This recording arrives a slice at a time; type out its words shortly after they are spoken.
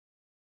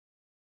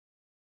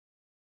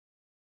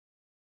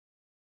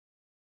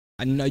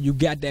I know you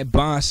got that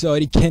bond,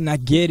 shorty, can I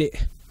get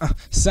it?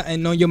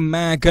 Something on your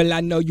mind, girl, I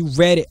know you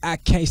read it. I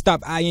can't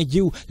stop eyeing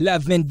you,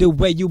 loving the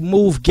way you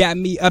move. Got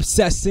me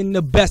obsessing,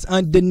 the best,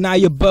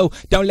 undeniable.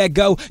 Don't let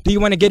go. Do you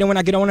want to get it when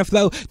I get on the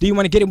flow? Do you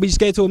want to get it when you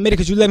scared to admit it?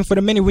 Cause you living for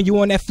the minute when you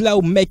on that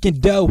flow, making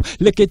dough.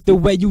 Look at the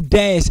way you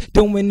dance,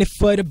 doing it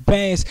for the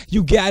bands.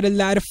 You got a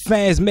lot of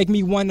fans, make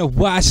me want to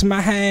wash my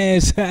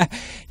hands.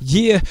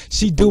 Yeah,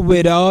 she do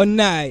it all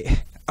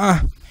night.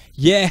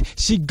 Yeah,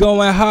 she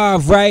going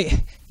hard,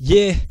 right?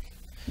 Yeah,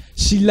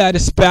 she love the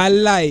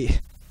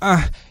spotlight.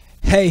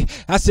 Hey,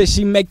 I said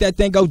she make that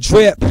thing go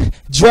drip,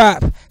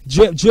 drop,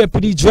 drip,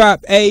 drippity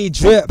drop, ayy,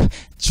 drip,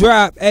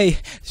 drop, ayy.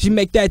 She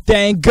make that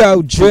thing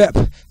go drip,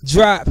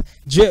 drop,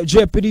 drip,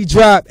 drippity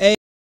drop, ayy.